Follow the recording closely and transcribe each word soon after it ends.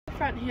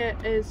front here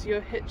is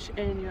your hitch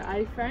and your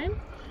A-frame.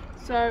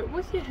 So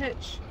with your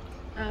hitch,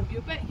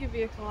 you'll back your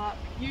vehicle up,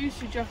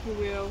 use your jockey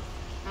wheel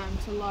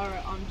to lower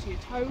it onto your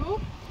tow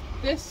wheel.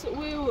 This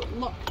will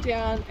lock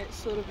down at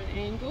sort of an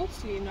angle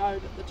so you know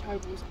that the tow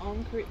wheel's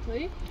on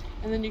correctly,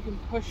 and then you can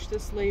push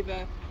this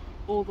lever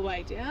all the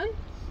way down.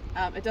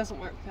 It doesn't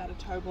work without a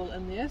tow wheel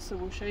in there, so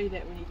we'll show you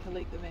that when you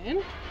collect the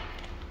van.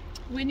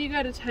 When you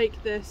go to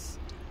take this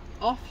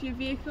off your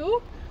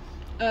vehicle,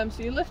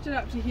 so you lift it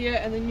up to here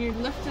and then you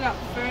lift it up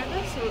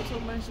further so it's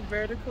almost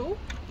vertical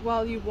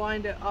while you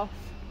wind it off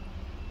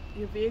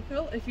your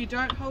vehicle. If you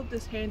don't hold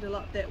this handle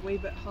up that wee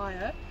bit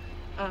higher,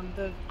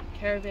 the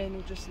Caravan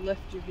will just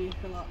lift your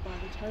vehicle up by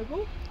the tow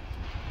wheel.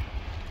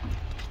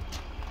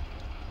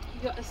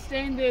 You've got a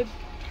standard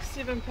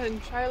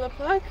 7-pin trailer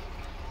plug.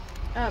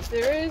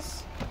 There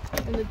is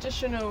an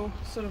additional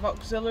sort of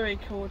auxiliary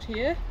cord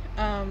here.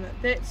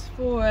 That's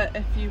for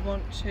if you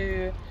want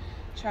to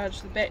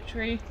charge the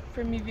battery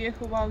from your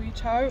vehicle while you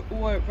tow,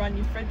 or run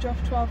your fridge off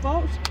 12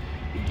 volts.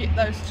 You get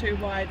those two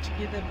wired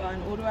together by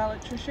an auto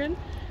electrician,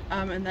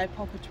 and they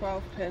pop a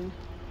 12-pin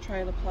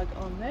trailer plug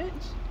on that.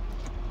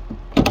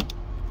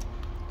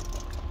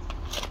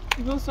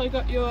 You've also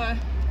got your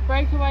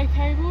breakaway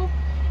cable.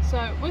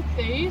 So with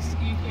these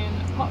you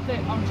can pop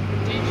that onto the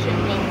dead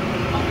shifter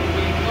on your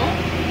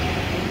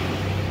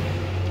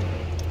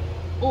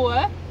vehicle,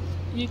 or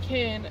you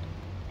can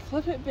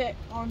clip it back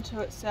onto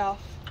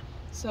itself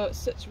so it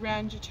sits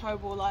around your tow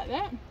ball like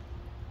that,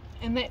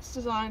 and that's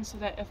designed so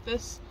that if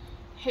this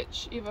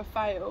hitch ever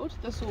failed,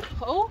 this will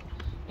pull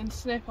and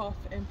snap off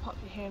and pop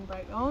your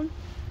handbrake on.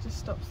 Just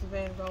stops the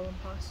van rolling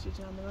past you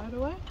down the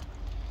motorway.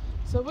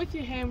 So with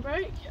your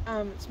handbrake,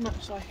 it's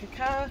much like a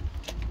car.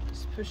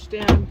 Just push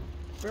down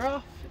for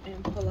off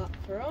and pull up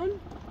for on.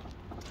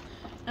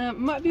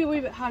 Might be a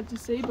wee bit hard to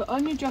see, but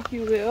on your jockey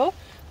wheel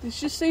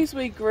there's just these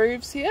wee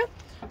grooves here.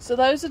 So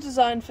those are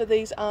designed for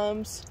these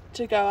arms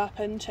to go up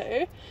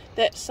into.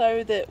 That's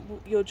so that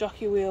your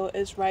jockey wheel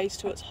is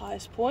raised to its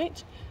highest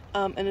point,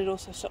 and it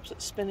also stops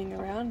it spinning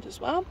around as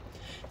well.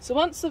 So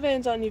once the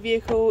van's on your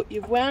vehicle,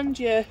 you've wound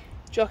your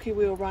jockey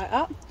wheel right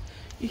up,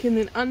 you can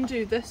then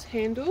undo this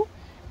handle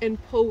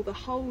and pull the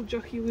whole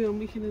jockey wheel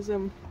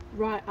mechanism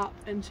right up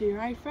into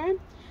your A-frame,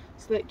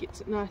 so that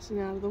gets it nice and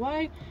out of the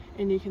way,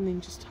 and you can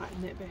then just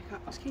tighten that back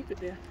up, just keep it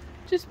there.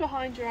 Just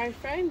behind your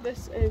A-frame,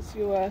 this is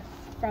your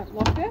front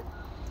locker.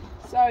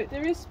 So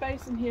there is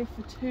space in here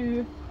for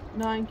two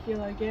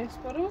 9-kilo gas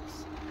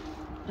bottles.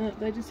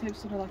 They just have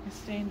sort of like a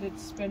standard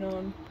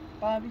spin-on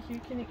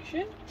barbecue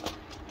connection.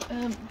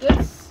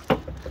 This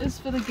is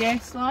for the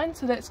gas line,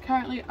 so that's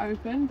currently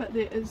open, but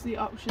there is the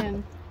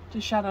option to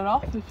shut it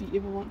off if you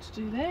ever want to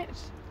do that.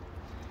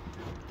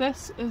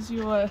 This is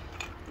your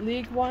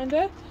leg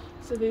winder,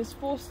 so there's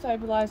 4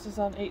 stabilizers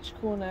on each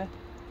corner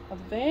of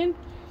the van,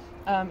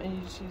 and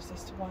you just use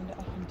this to wind it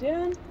up and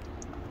down.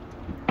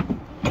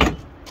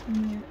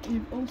 And then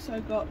you've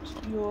also got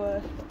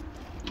your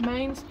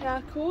mains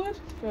power cord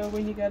for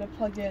when you go to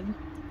plug in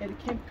at a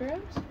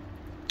campground.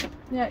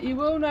 Now you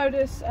will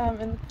notice in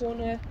the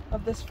corner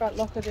of this front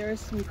locker there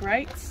is some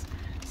grates,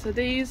 so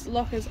these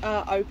lockers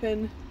are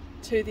open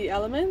to the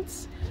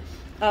elements,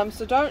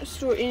 so don't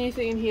store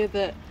anything in here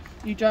that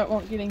you don't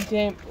want getting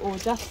damp or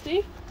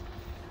dusty.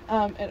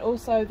 And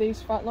also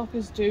these front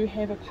lockers do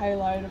have a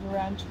payload of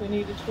around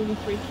 20 to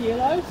 23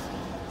 kilos,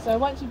 so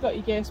once you've got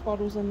your gas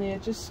bottles in there,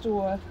 just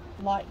store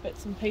light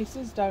bits and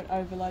pieces, don't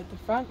overload the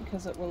front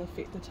because it will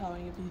affect the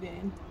towing of your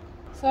van.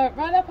 So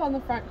right up on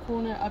the front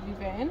corner of your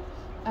van,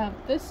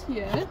 this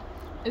here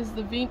is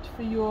the vent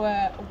for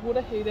your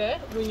water heater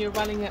when you're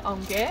running it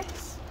on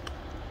gas.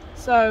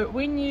 So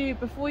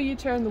before you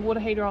turn the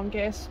water heater on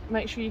gas,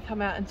 make sure you come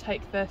out and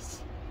take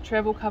this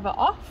travel cover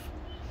off.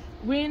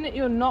 When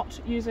you're not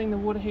using the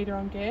water heater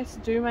on gas,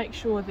 do make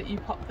sure that you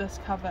pop this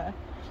cover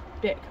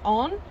back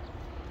on,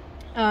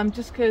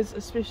 just because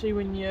especially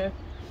when you're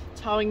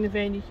towing the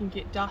van you can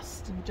get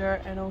dust and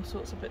dirt and all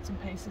sorts of bits and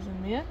pieces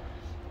in there,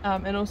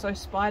 and also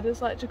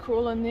spiders like to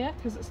crawl in there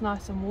because it's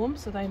nice and warm,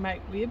 so they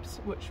make webs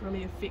which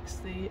really affects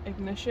the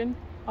ignition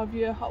of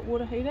your hot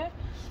water heater.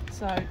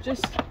 So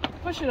just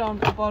push it on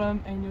at the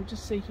bottom and you'll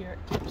just see here it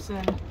clips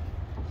in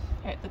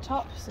at the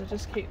top, so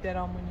just keep that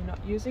on when you're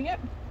not using it.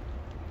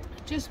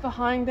 Just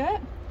behind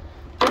that,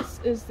 this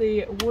is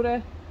the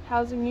water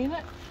housing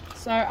unit.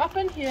 So up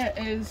in here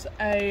is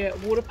a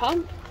water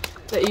pump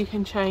that you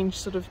can change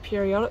sort of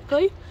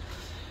periodically.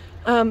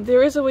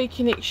 There is a wee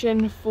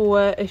connection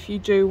for if you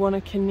do want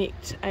to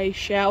connect a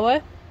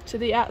shower to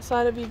the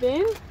outside of your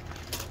van,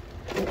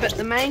 but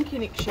the main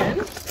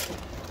connection,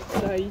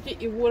 so you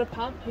get your water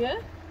pump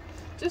here,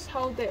 just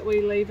hold that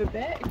wee lever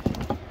back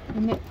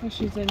and that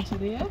pushes into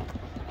there.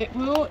 It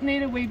will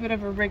need a wee bit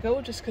of a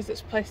wriggle just because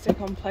it's plastic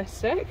on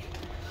plastic.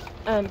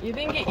 You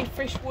then get your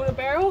fresh water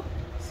barrel,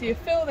 so you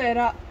fill that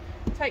up,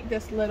 take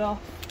this lid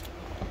off,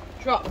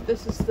 drop,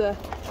 this is the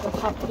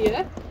pump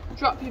here,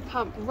 drop your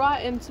pump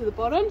right into the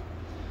bottom,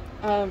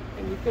 and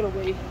you've got a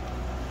wee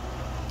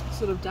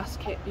sort of dust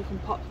cap you can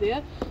pop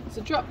there,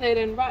 so drop that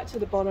in right to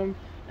the bottom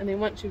and then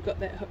once you've got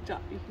that hooked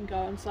up, you can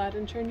go inside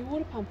and turn your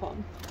water pump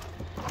on.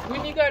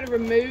 When you go to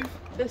remove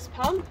this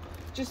pump,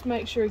 just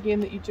make sure again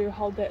that you do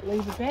hold that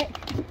lever back,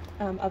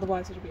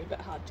 otherwise it'll be a bit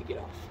hard to get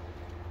off.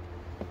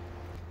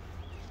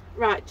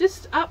 Right,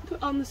 just up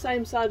on the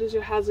same side as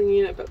your housing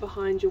unit but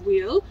behind your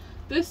wheel,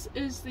 this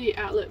is the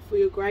outlet for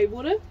your grey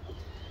water.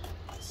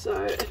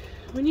 So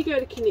when you go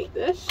to connect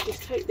this,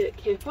 just take that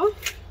cap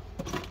off.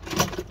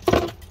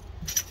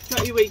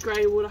 Got your wee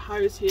grey water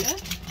hose here,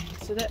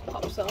 so that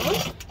pops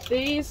on.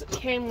 These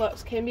cam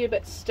locks can be a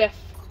bit stiff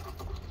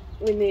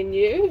when they're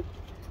new,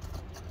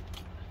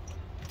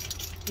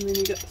 and then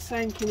you've got the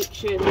same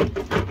connection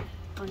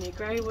on your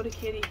grey water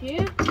caddy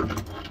here.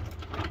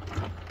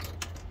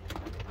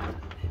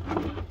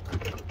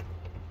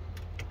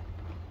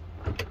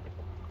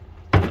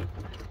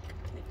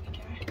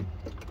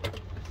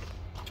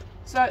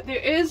 So there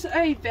is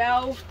a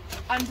valve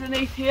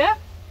underneath here,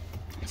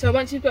 so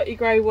once you've got your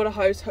grey water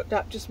hose hooked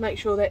up, just make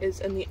sure that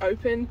is in the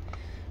open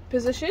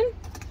position.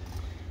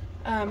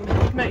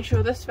 Make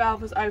sure this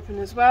valve is open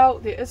as well.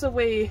 There is a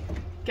wee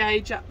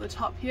gauge up the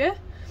top here,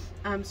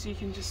 so you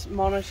can just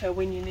monitor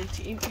when you need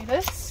to empty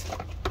this.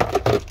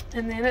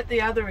 And then at the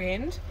other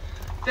end,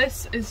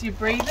 this is your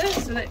breather,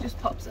 so that just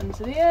pops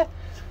into there.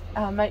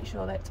 Make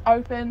sure that's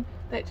open,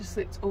 that just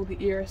lets all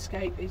the air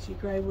escape as your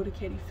grey water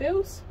caddy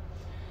fills.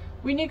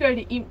 When you go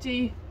to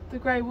empty the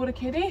grey water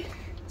caddy,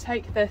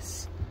 take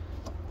this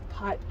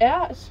pipe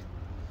out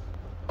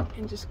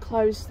and just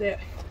close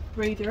that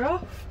breather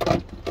off.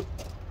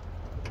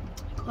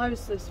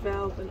 Close this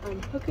valve and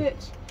unhook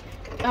it.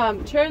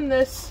 Turn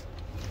this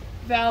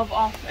valve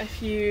off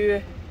if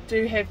you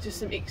do have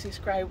just some excess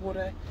grey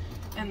water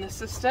in the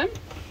system,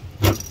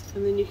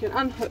 and then you can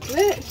unhook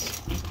that,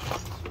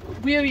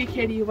 wheel your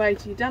caddy away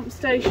to your dump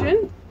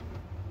station.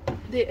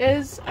 There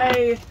is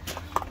a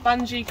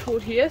bungee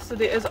cord here, so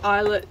there is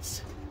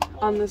eyelets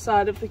on the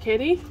side of the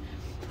caddy,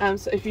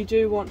 so if you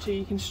do want to,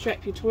 you can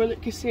strap your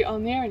toilet cassette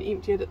on there and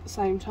empty it at the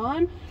same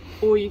time,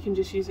 or you can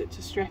just use it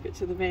to strap it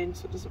to the van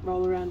so it doesn't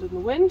roll around in the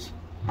wind.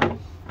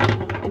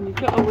 And you've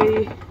got a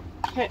wee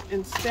cap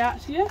and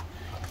spout here,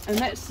 and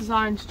that's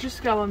designed to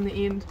just go on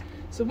the end,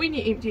 so when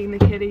you're emptying the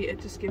caddy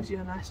it just gives you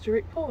a nice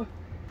direct pour.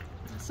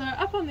 So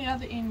up on the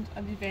other end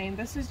of your van,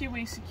 this is your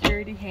wee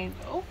security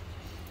handle.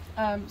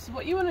 So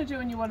what you want to do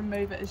when you want to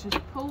move it is just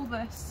pull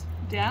this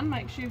down,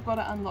 make sure you've got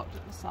it unlocked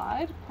at the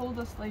side, pull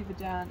this lever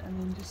down and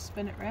then just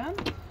spin it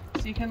round.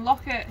 So you can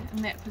lock it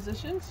in that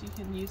position so you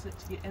can use it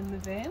to get in the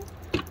van,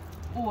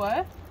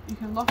 or you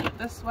can lock it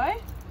this way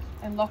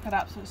and lock it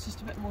up so it's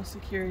just a bit more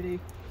security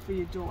for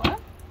your door.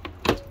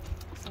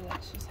 So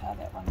that's just how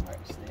that one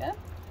works there.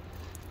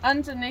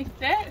 Underneath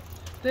that,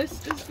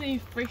 this is the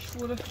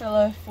freshwater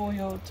filler for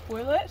your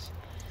toilet.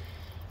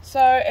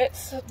 So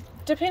it's,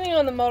 depending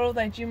on the model,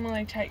 they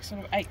generally take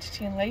sort of 8 to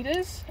 10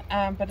 litres,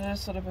 but it is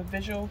sort of a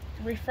visual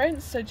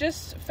reference. So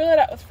just fill it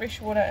up with fresh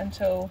water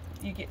until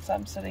you get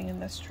some sitting in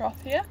this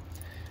trough here.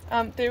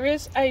 There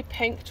is a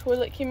pink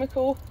toilet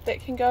chemical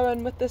that can go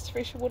in with this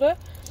fresh water.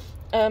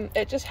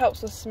 It just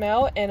helps with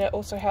smell, and it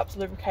also helps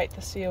lubricate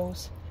the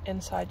seals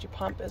inside your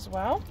pump as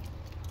well.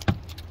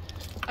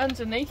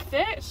 Underneath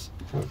that,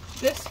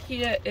 this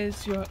here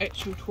is your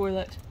actual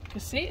toilet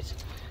cassette.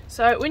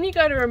 So when you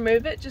go to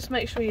remove it, just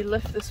make sure you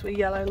lift this wee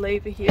yellow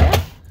lever here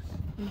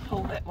and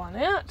pull that one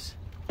out.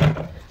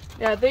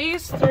 Now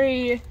these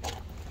three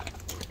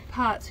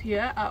parts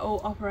here are all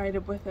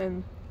operated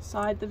within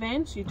inside the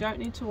van, so you don't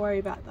need to worry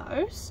about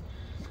those.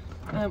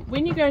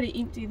 When you go to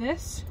empty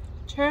this,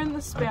 turn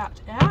the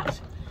spout out.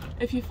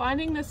 If you're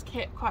finding this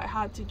cap quite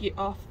hard to get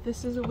off,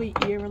 this is a wee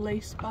air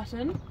release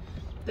button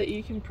that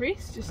you can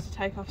press just to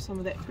take off some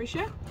of that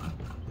pressure.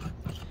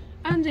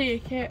 Under your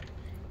cap,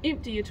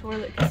 empty your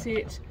toilet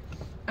cassette,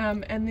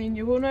 and then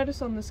you will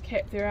notice on this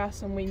cap there are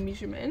some wee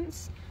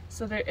measurements.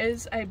 So there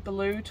is a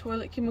blue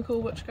toilet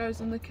chemical which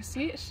goes in the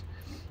cassette.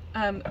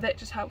 That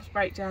just helps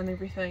break down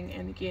everything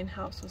and again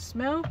helps with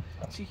smell.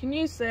 So you can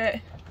use that,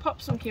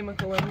 pop some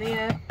chemical in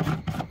there,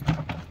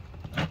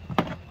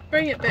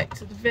 bring it back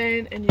to the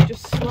van, and you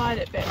just slide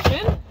it back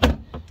in,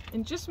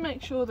 and just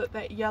make sure that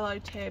that yellow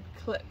tab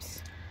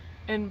clips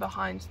in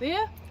behind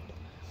there.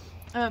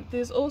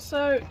 There's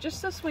also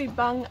just this wee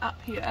bung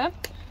up here.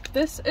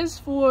 This is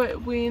for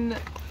when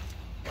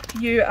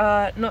you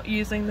are not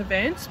using the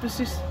van,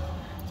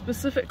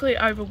 specifically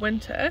over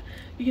winter.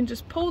 You can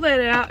just pull that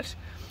out,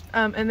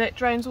 and that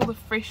drains all the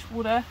fresh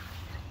water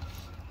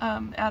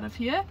out of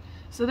here.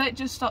 So that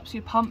just stops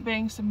your pump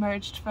being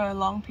submerged for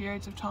long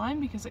periods of time,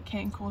 because it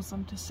can cause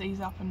them to seize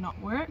up and not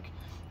work,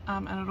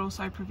 and it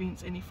also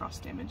prevents any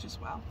frost damage as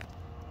well.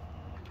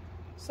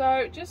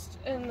 So just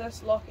in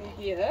this locker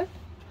here,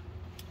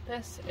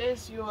 this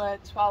is your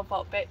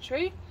 12-volt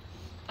battery.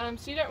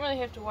 So you don't really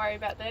have to worry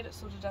about that, it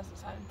sort of does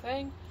its own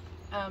thing,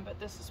 but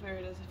this is where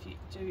it is if you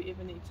do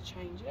ever need to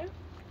change it.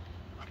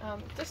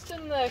 Just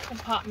in the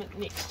compartment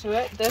next to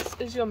it, this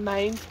is your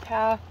mains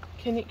power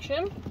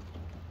connection.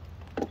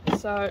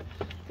 So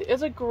there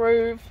is a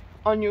groove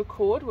on your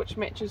cord which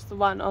matches the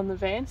one on the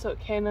van, so it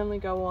can only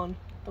go on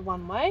the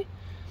one way.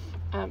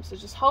 So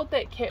just hold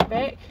that cap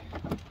back,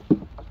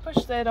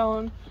 push that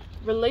on,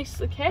 release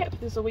the cap.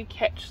 There's a wee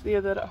catch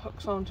there that it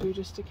hooks onto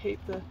just to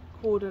keep the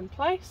cord in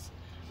place.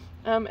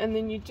 And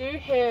then you do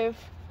have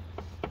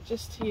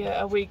just here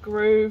a wee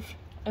groove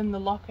in the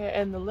locker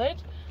and the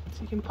lid,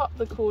 so you can pop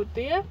the cord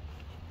there,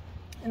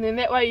 and then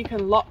that way you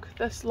can lock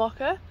this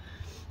locker.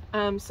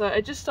 So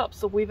it just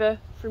stops the weather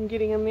from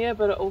getting in there,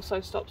 but it also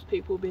stops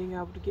people being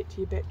able to get to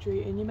your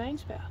battery and your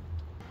mains power.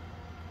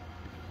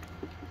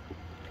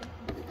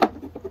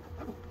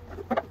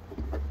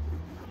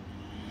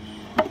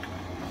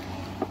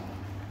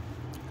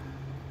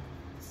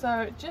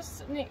 So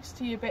just next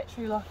to your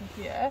battery locker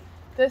here,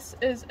 this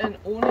is an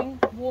awning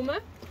warmer.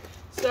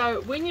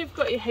 So when you've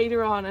got your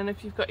heater on and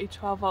if you've got your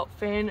 12-volt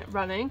fan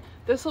running,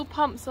 this will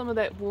pump some of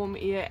that warm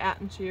air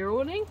out into your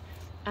awning.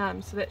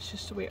 So that's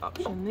just a wee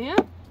option there.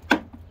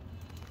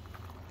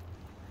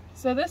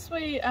 So this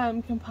wee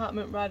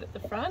compartment right at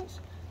the front,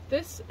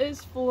 this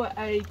is for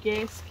a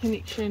gas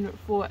connection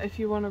for if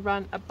you want to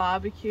run a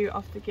barbecue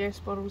off the gas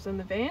bottles in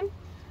the van.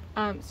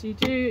 So you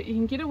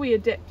can get a wee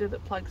adapter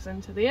that plugs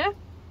into there.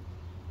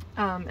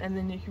 And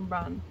then you can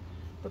run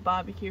the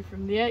barbecue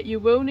from there. You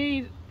will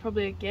need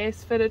probably a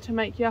gas fitter to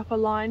make you up a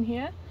line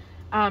here,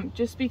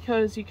 just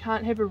because you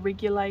can't have a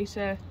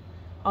regulator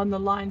on the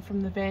line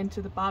from the van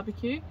to the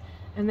barbecue,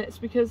 and that's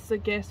because the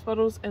gas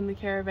bottles in the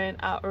Caravan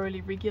are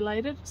already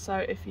regulated, so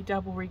if you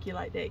double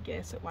regulate that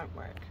gas it won't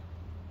work.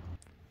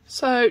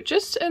 So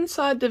just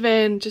inside the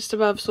van, just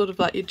above sort of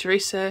like your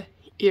dresser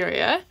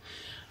area,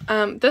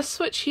 this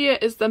switch here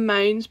is the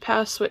mains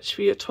power switch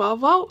for your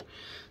 12-volt.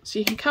 So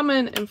you can come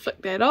in and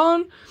flick that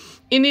on.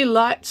 Any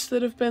lights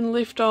that have been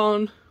left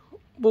on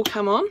will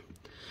come on.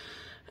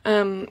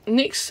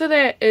 Next to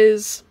that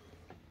is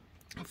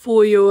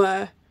for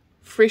your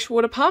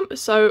freshwater pump.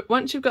 So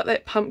once you've got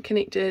that pump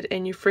connected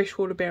and your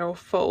freshwater barrel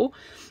full,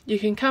 you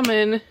can come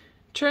in,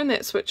 turn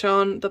that switch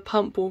on, the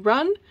pump will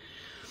run.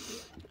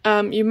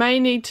 You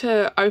may need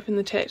to open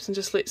the taps and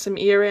just let some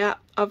air out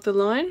of the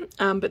line,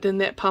 but then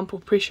that pump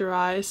will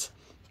pressurize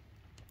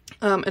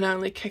and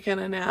only kick in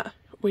and out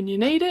when you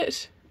need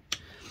it.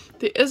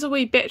 There is a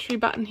wee battery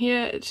button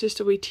here. It's just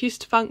a wee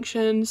test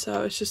function,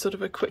 so it's just sort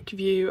of a quick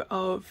view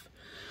of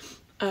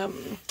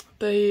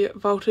the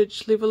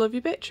voltage level of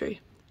your battery.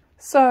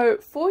 So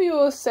for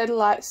your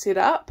satellite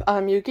setup,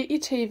 you'll get your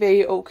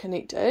TV all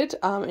connected,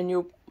 and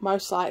you'll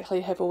most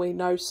likely have a wee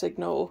no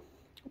signal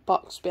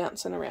box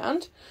bouncing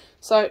around.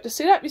 So to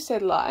set up your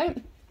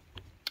satellite,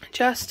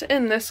 just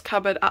in this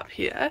cupboard up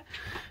here,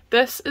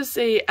 this is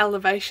the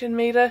elevation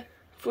meter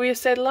for your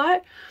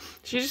satellite.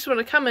 So you just want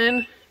to come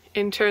in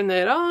and turn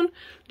that on,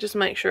 just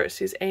make sure it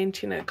says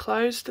antenna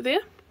closed there.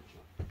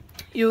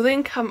 You'll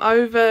then come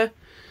over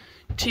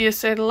to your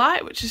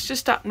satellite, which is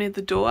just up near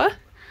the door.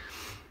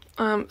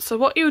 So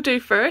what you'll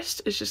do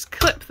first is just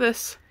clip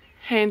this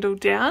handle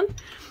down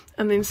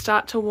and then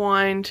start to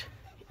wind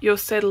your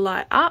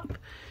satellite up.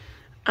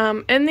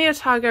 In the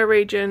Otago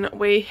region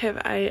we have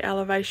a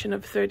elevation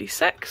of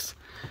 36,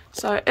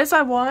 so as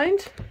I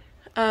wind,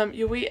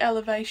 your wee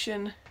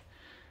elevation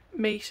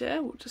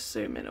meter, we'll just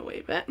zoom in a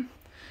wee bit,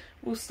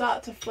 will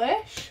start to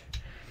flash,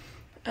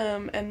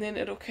 and then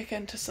it'll kick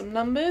into some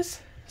numbers.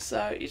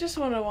 So you just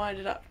want to wind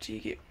it up till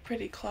you get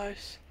pretty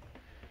close.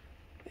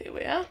 There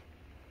we are.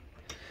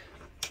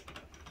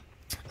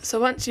 So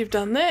once you've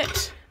done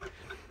that,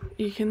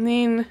 you can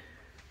then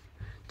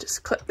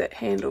just clip that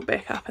handle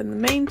back up in the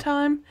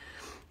meantime.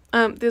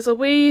 There's a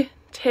wee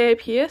tab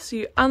here, so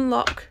you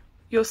unlock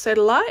your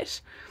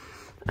satellite.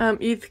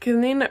 You can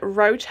then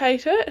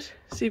rotate it,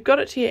 so you've got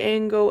it to your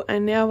angle,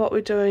 and now what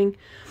we're doing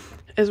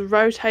is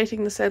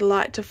rotating the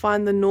satellite to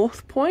find the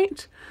north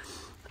point.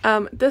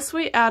 This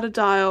wee outer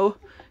dial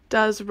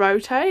does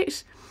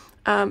rotate,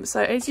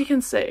 so as you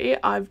can see,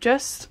 I've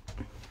just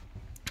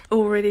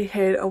already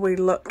had a wee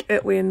look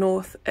at where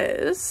north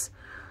is,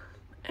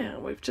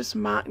 and we've just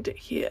marked it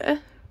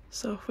here.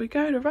 So if we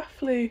go to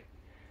roughly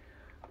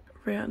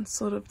around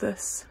sort of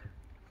this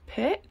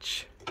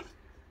patch,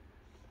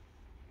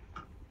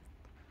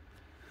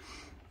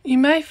 you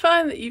may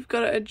find that you've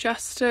got to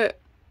adjust it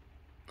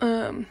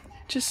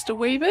just a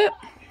wee bit,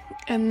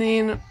 and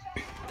then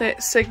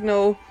that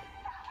signal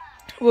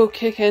will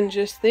kick in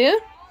just there.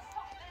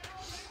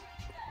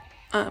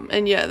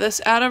 And yeah,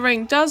 this outer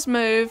ring does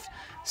move,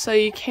 so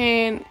you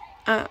can,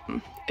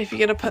 if you're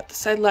going to put the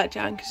satellite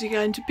down because you're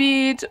going to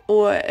bed,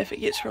 or if it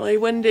gets really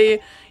windy,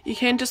 you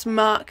can just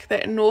mark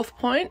that north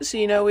point so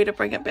you know where to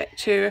bring it back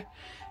to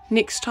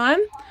next time.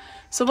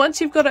 So once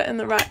you've got it in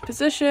the right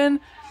position,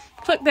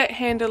 click that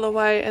handle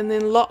away and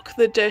then lock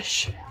the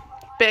dish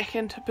back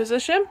into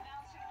position,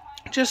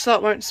 just so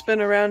it won't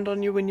spin around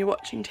on you when you're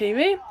watching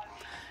TV.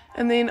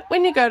 And then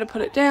when you go to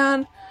put it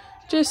down,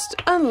 just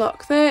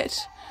unlock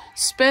that,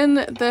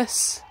 spin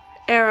this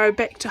arrow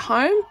back to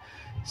home,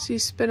 so you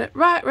spin it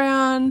right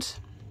round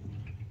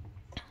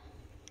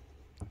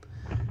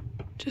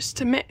just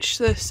to match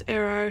this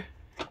arrow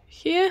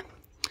here,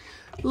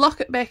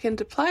 lock it back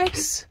into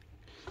place,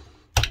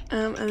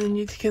 and then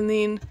you can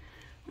then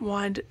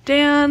wind it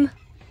down,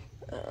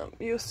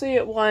 you'll see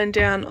it wind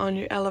down on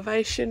your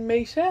elevation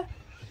meter,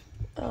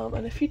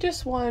 and if you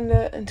just wind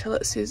it until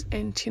it says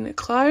antenna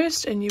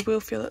closed, and you will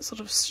feel it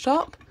sort of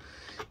stop,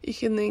 you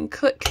can then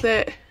click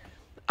that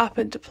up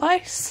into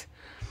place,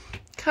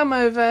 come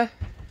over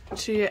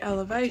to your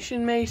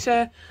elevation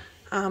meter,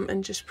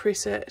 and just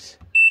press it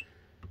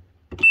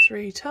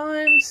 3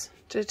 times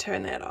to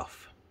turn that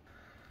off.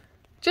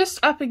 Just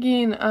up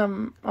again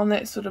on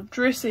that sort of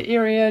dresser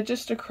area,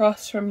 just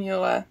across from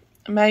your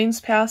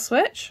mains power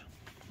switch,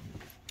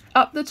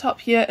 up the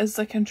top here is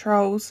the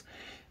controls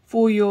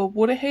for your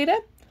water heater.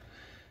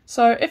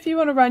 So if you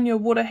want to run your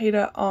water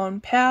heater on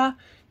power,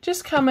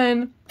 just come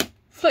in,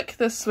 flick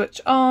this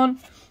switch on,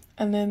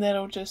 and then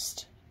that'll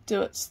just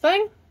do its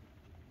thing.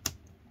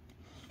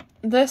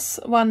 This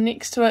one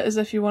next to it is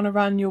if you want to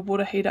run your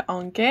water heater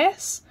on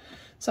gas.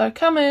 So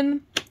come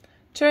in,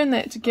 turn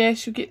that to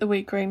gas, you'll get the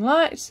wee green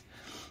light,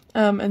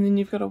 and then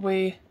you've got a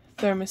wee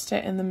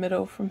thermostat in the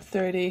middle from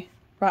 30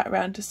 right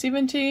round to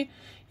 70.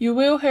 You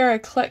will hear a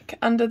click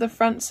under the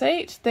front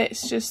seat.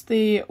 That's just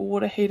the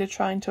water heater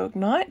trying to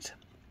ignite.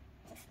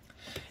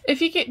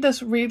 If you get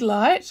this red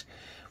light,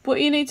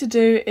 what you need to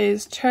do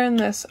is turn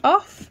this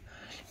off,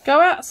 go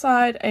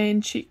outside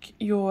and check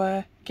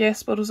your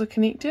gas bottles are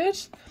connected,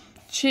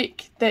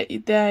 check that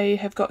they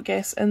have got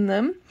gas in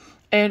them,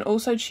 and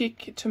also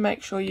check to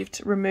make sure you've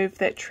removed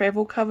that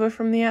travel cover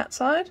from the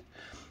outside.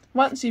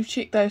 Once you've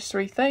checked those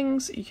 3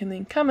 things, you can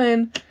then come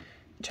in,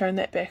 turn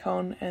that back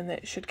on, and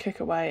that should kick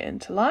away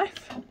into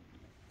life.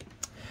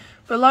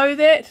 Below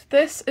that,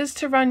 this is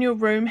to run your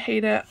room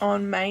heater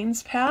on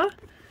mains power.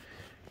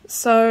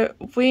 So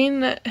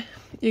when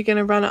you're going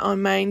to run it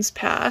on mains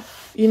power,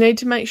 you need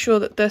to make sure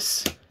that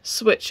this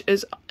switch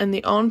is in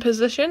the on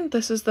position.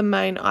 This is the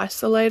main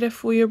isolator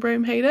for your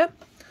room heater.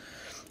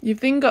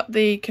 You've then got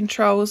the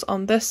controls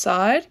on this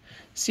side,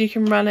 so you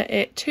can run it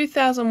at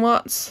 2000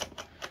 watts,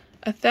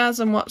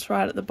 1000 watts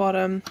right at the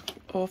bottom,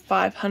 or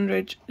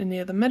 500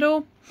 near the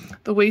middle.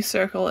 The wee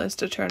circle is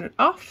to turn it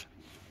off.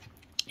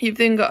 You've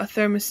then got a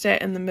thermostat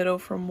in the middle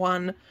from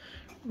 1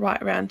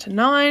 right round to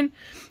 9.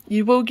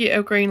 You will get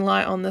a green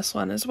light on this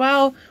one as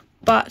well,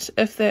 but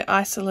if the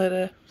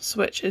isolator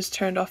switch is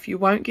turned off, you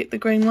won't get the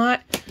green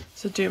light,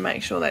 so do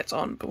make sure that's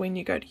on when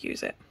you go to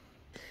use it.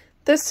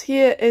 This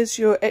here is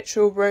your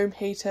actual room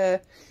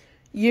heater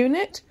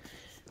unit.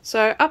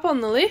 So up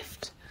on the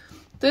left,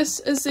 this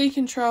is the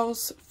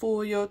controls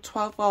for your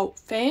 12 volt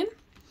fan.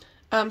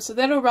 So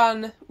that'll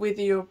run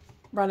whether you're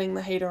running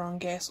the heater on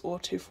gas or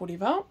 240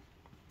 volt.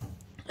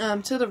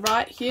 To the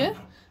right here,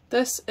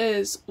 this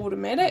is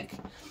automatic.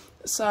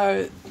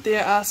 So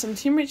there are some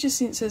temperature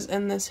sensors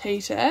in this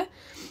heater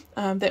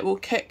that will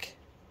kick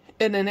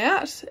in and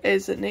out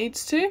as it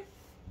needs to.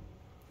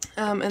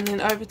 And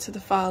then over to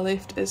the far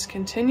left is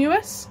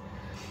continuous.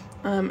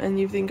 And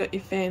you've then got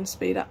your fan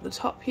speed up the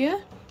top here.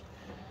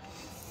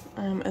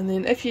 And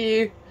then if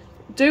you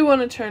do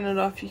want to turn it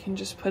off, you can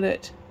just put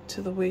it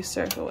to the wee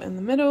circle in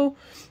the middle.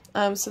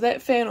 So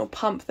that fan will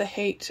pump the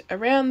heat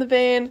around the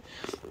van,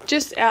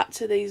 just out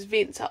to these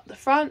vents up the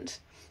front,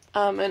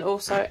 and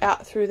also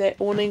out through that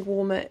awning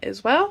warmer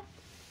as well.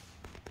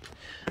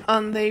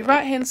 On the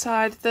right hand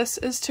side, this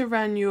is to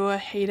run your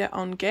heater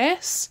on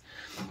gas.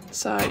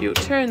 So you'll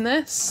turn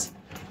this,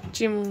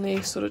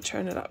 generally sort of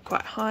turn it up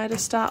quite high to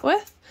start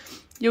with.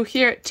 You'll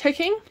hear it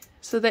ticking,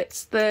 so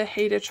that's the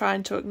heater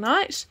trying to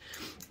ignite.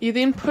 You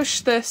then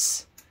push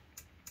this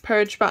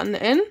purge button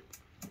in,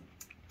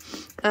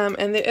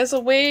 and there is a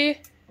wee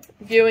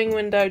viewing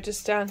window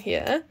just down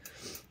here.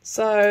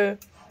 So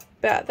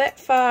about that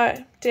far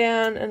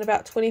down and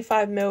about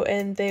 25mm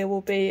in, there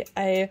will be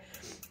a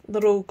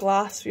little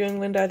glass viewing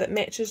window that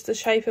matches the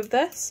shape of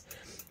this.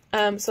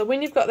 So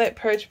when you've got that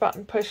purge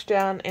button pushed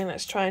down and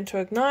it's trying to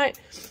ignite,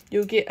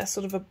 you'll get a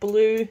sort of a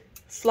blue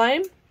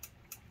flame.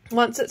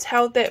 Once it's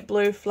held that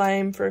blue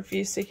flame for a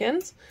few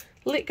seconds,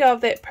 let go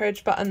of that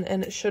purge button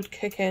and it should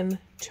kick in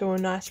to a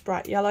nice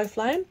bright yellow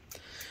flame.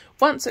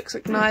 Once it's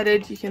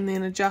ignited, you can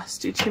then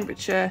adjust your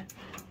temperature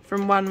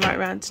from 1 right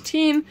round to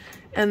 10,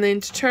 and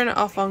then to turn it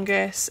off on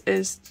gas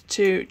is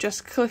to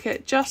just click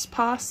it just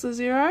past the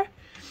 0.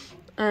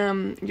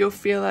 You'll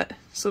feel it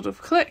sort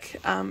of click,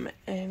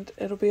 and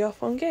it'll be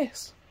off on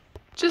gas.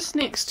 Just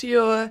next to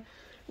your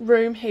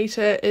room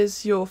heater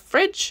is your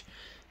fridge.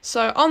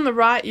 So on the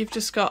right, you've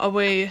just got a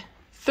wee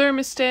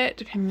thermostat,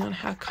 depending on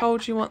how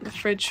cold you want the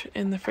fridge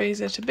and the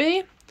freezer to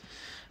be.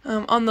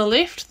 On the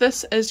left,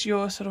 this is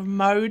your sort of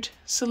mode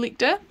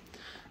selector.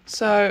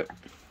 So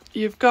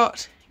you've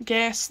got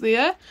gas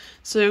there,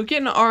 so you'll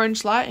get an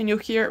orange light and you'll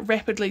hear it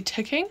rapidly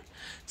ticking.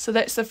 So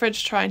that's the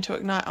fridge trying to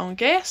ignite on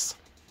gas.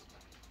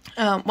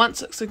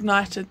 Once it's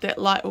ignited, that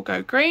light will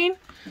go green.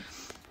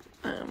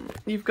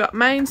 You've got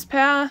mains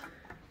power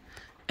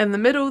in the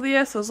middle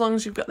there, so as long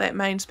as you've got that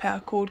mains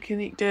power cord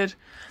connected,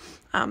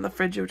 the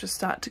fridge will just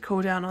start to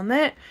cool down on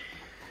that.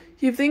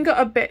 You've then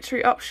got a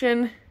battery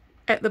option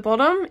at the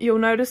bottom. You'll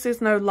notice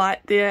there's no light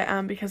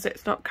there because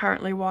it's not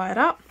currently wired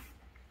up.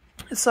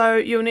 So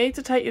you'll need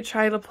to take your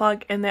trailer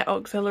plug and that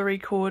auxiliary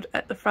cord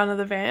at the front of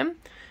the van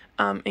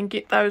and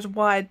get those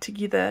wired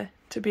together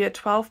to be a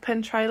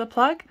 12-pin trailer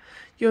plug.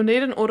 You'll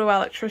need an auto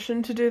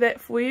electrician to do that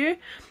for you,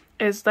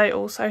 as they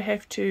also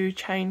have to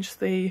change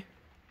the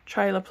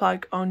trailer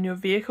plug on your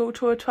vehicle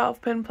to a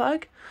 12-pin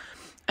plug.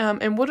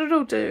 And what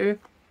it'll do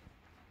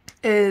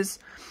is,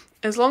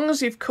 as long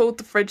as you've cooled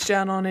the fridge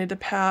down on either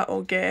power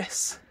or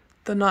gas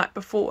the night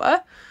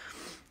before,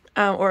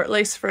 or at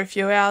least for a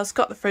few hours,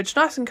 got the fridge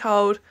nice and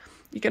cold,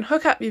 you can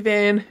hook up your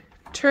van,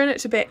 turn it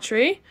to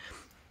battery,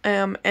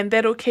 and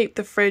that'll keep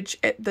the fridge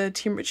at the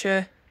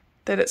temperature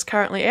that it's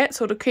currently at,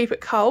 so it'll keep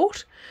it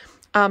cold,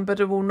 but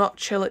it will not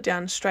chill it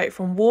down straight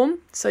from warm,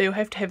 so you'll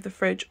have to have the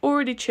fridge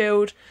already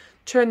chilled,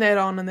 turn that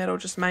on, and that'll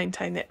just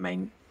maintain that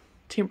main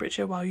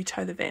temperature while you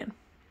tow the van.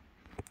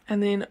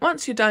 And then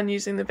once you're done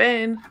using the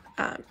van,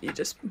 you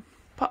just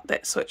pop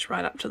that switch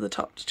right up to the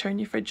top to turn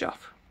your fridge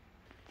off.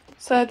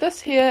 So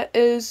this here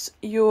is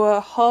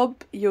your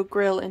hob, your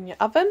grill and your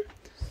oven.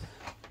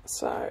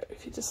 So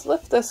if you just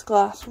lift this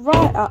glass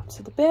right up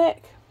to the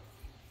back,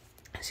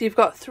 so you've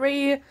got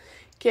 3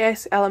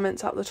 gas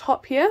elements up the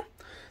top here.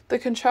 The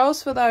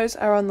controls for those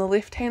are on the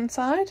left hand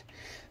side.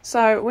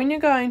 So when you're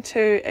going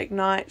to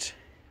ignite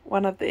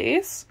one of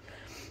these,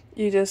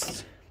 you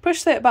just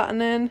push that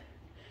button in,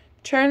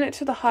 turn it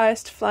to the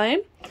highest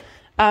flame,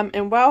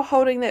 and while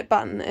holding that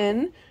button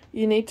in,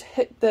 you need to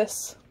hit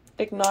this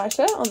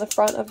igniter on the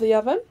front of the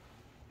oven.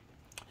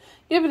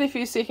 Give it a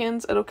few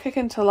seconds, it'll kick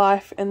into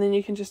life, and then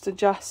you can just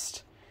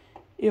adjust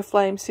your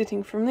flame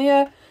setting from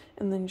there,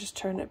 and then just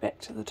turn it back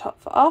to the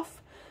top for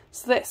off.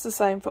 So that's the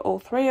same for all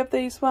 3 of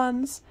these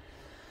ones.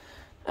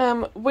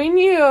 When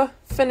you're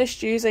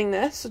finished using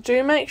this,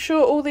 do make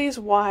sure all these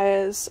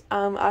wires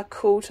are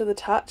cool to the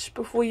touch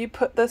before you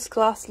put this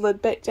glass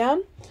lid back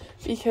down,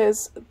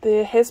 because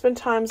there has been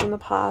times in the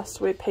past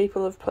where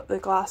people have put the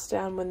glass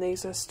down when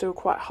these are still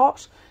quite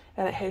hot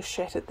and it has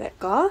shattered that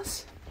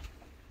glass.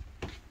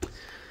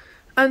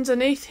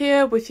 Underneath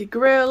here with your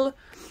grill,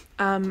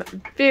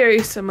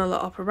 very similar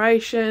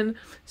operation.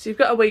 So you've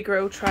got a wee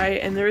grill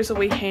tray and there is a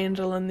wee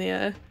handle in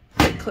there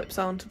that clips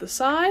onto the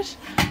side.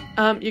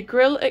 Your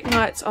grill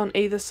ignites on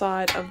either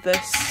side of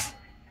this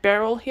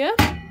barrel here.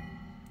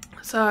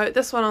 So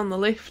this one on the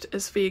left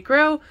is for your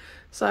grill.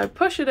 So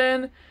push it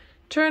in,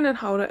 turn and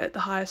hold it at the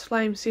highest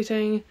flame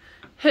setting,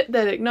 hit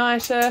that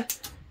igniter,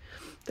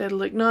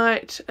 that'll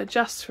ignite,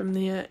 adjust from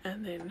there,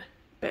 and then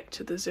back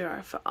to the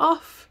 0 for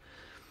off.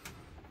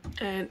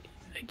 And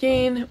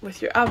again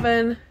with your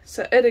oven,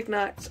 so it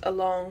ignites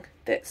along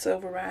that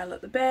silver rail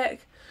at the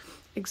back,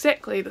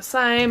 exactly the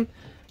same.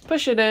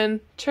 Push it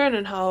in, turn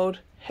and hold,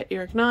 hit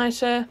your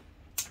igniter,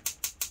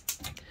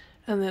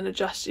 and then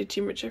adjust your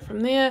temperature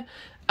from there.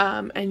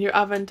 And your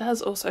oven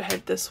does also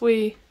have this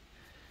wee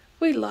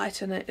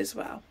light in it as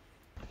well.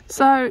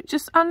 So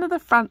just under the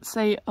front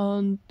seat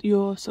on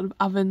your sort of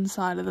oven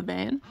side of the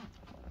van,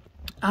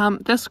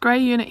 this grey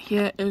unit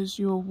here is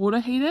your water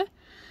heater.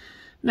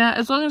 Now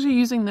as long as you're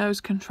using those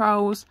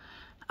controls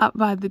up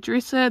by the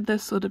dresser,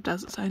 this sort of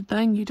does its own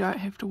thing, you don't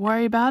have to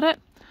worry about it.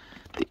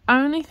 The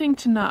only thing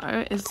to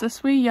know is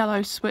this wee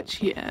yellow switch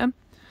here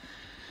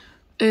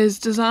is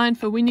designed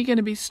for when you're going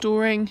to be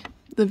storing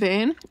the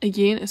van,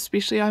 again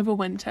especially over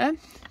winter.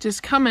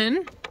 Just come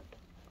in,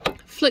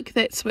 flick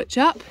that switch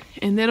up,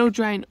 and that'll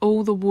drain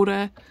all the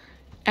water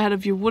out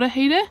of your water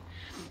heater.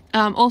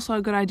 Also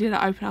a good idea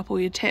to open up all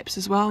your taps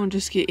as well and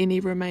just get any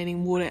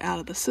remaining water out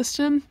of the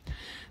system.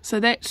 So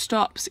that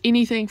stops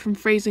anything from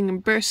freezing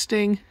and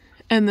bursting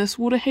in this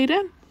water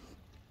heater.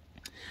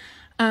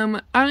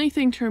 Only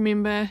thing to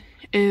remember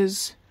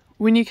is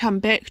when you come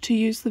back to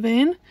use the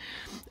van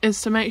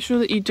is to make sure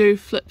that you do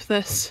flip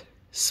this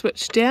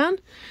switch down.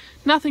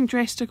 Nothing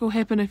drastic will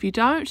happen if you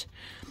don't.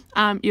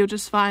 You'll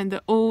just find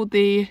that all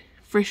the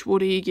fresh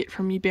water you get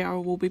from your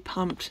barrel will be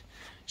pumped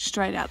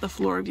straight out the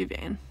floor of your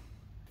van.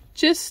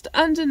 Just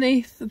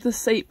underneath the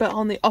seat but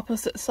on the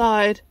opposite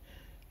side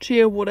to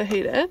your water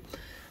heater,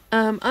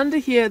 under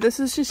here, this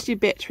is just your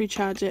battery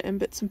charger in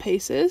bits and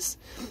pieces.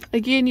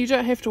 Again, you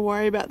don't have to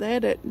worry about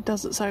that, it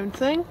does its own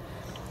thing.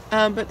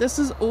 But this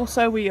is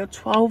also where your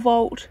 12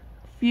 volt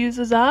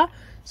fuses are.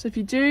 So if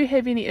you do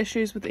have any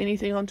issues with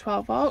anything on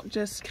 12 volt,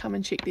 just come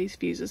and check these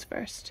fuses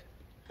first.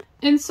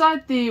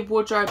 Inside the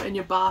wardrobe in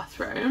your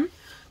bathroom,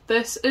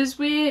 this is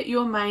where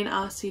your main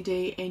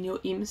RCD and your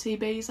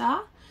MCBs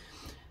are.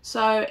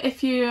 So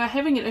if you're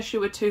having an issue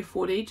with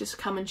 240, just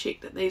come and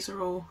check that these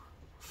are all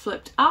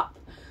flipped up.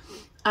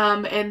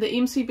 And the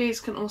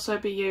MCBs can also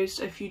be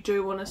used if you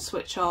do want to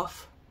switch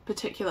off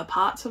particular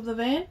parts of the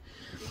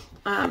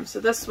van. So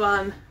this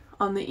one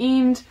on the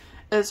end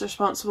is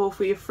responsible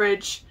for your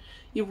fridge,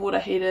 your water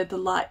heater, the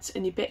lights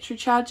and your battery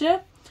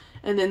charger,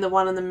 and then the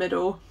one in the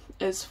middle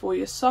is for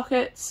your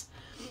sockets,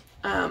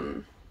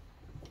 the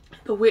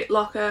wet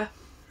locker,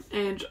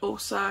 and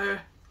also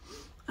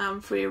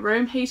for your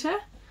room heater.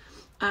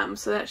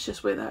 So that's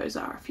just where those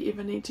are if you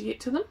ever need to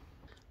get to them.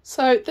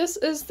 So this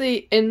is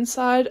the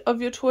inside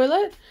of your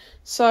toilet.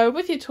 So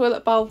with your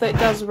toilet bowl, that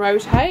does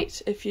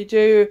rotate if you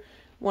do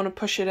want to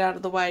push it out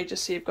of the way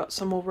just so you've got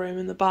some more room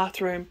in the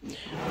bathroom,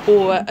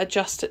 or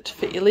adjust it to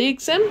fit your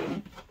legs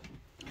in.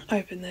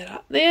 Open that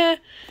up there.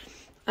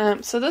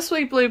 So this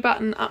wee blue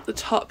button up the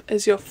top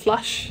is your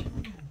flush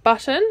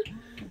button.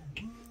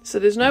 So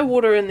there's no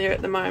water in there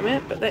at the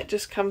moment, but that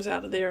just comes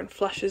out of there and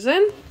flushes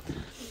in.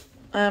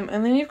 And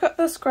then you've got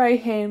this grey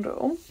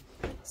handle.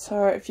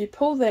 So if you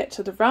pull that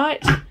to the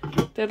right,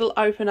 that'll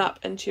open up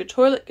into your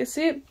toilet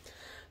cassette.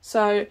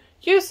 So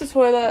use the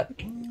toilet,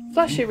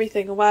 flush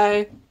everything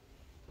away,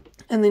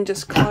 and then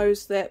just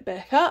close that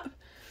back up.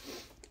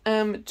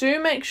 Do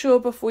make sure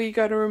before you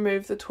go to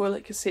remove the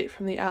toilet cassette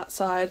from the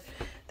outside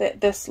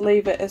that this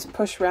lever is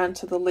pushed around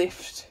to the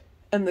left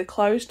in the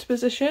closed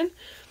position.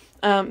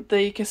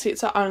 The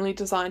cassettes are only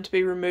designed to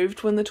be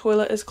removed when the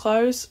toilet is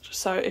closed,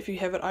 so if you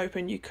have it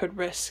open you could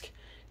risk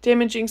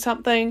damaging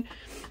something.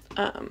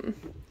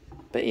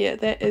 But yeah,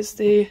 that is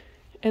the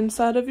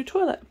inside of your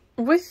toilet.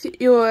 With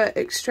your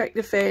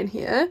extractor fan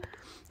here,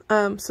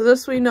 so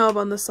this wee knob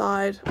on the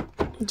side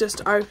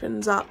just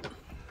opens up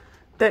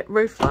that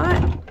roof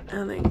light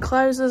and then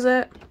closes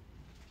it.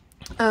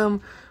 So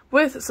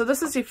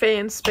this is your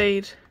fan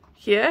speed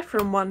here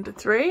from 1 to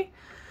 3.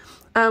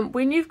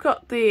 When you've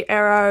got the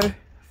arrow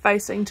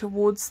facing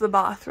towards the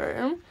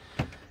bathroom,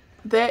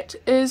 that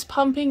is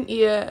pumping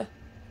air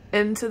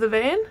into the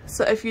van,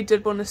 so if you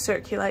did want to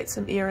circulate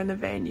some air in the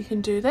van you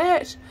can do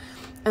that.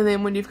 And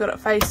then when you've got it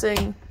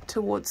facing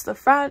towards the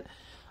front,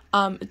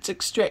 it's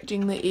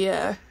extracting the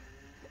air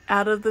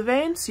out of the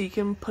van, so you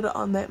can put it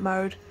on that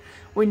mode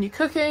when you're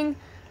cooking,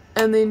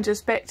 and then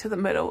just back to the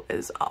middle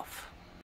is off.